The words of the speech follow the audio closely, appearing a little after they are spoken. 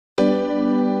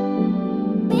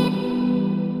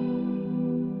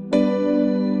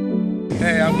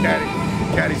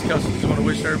Caddys Customs. Just want to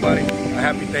wish everybody a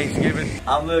happy Thanksgiving.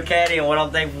 I'm Lil Caddy, and what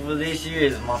I'm thankful for this year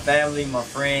is my family, my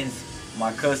friends,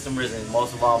 my customers, and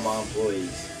most of all, my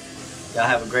employees. Y'all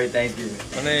have a great Thanksgiving.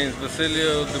 My name is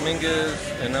Basilio Dominguez,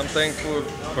 and I'm thankful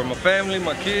for my family,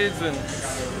 my kids, and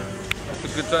it's a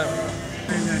good time.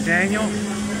 And Daniel,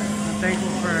 I'm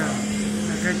thankful for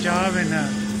a good job and a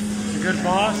good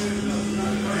boss and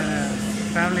a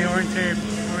family-oriented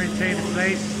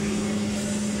place.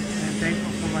 And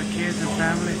thankful for my kids and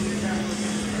family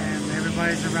and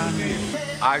everybody's around me.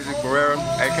 Isaac Barrera,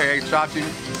 aka Chachi,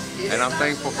 and I'm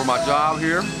thankful for my job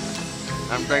here.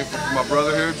 I'm thankful for my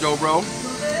brother here, Joe Bro.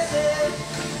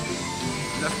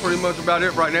 That's pretty much about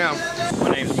it right now. My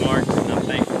name's Mark, and I'm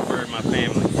thankful for my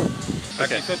family.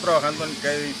 Aquí estoy trabajando en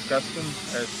Caddys Customs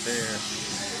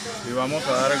y vamos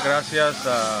a dar gracias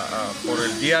por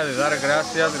el día de dar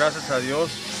gracias a Dios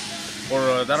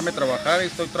por darme trabajar, y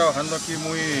estoy trabajando aquí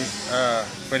muy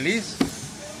feliz.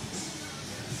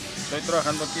 Estoy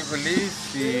trabajando aquí feliz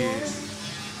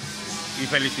y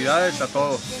felicidades a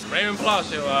todos. Raymond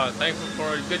Palacio, thankful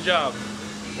for a good job.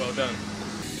 Well done.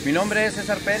 Mi nombre es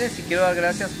César Pérez y quiero dar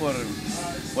gracias por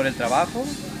el trabajo,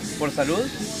 por salud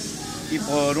y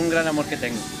por un gran amor que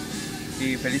tengo.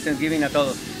 Y feliz Thanksgiving a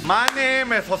todos. My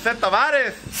name is Jose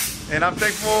Tavares, and I'm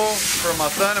thankful for my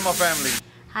son and my family.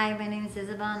 Hi, my name is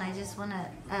Isabel, and I just want to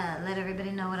let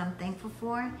everybody know what I'm thankful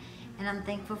for. And I'm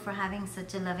thankful for having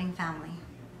such a loving family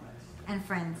and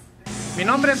friends. Mi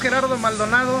nombre es Gerardo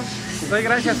Maldonado, doy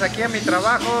gracias aquí a mi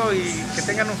trabajo y que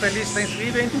tengan un feliz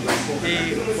Thanksgiving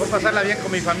y voy a pasarla bien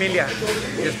con mi familia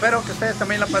y espero que ustedes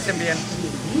también la pasen bien.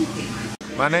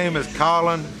 My name is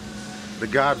Colin, the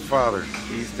Godfather,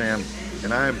 East End,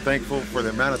 and I am thankful for the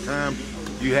amount of time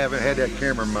you haven't had that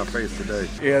camera in my face today.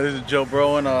 Yeah, this is Joe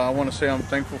Bro, and I want to say I'm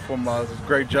thankful for my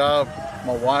great job,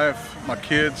 my wife, my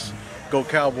kids. Go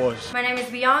Cowboys. My name is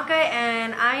Bianca,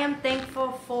 and I am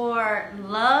thankful for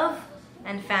love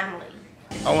and family.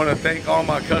 I want to thank all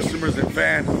my customers and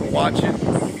fans for watching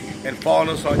and following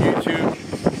us on YouTube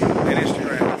and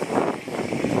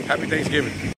Instagram. Happy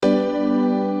Thanksgiving.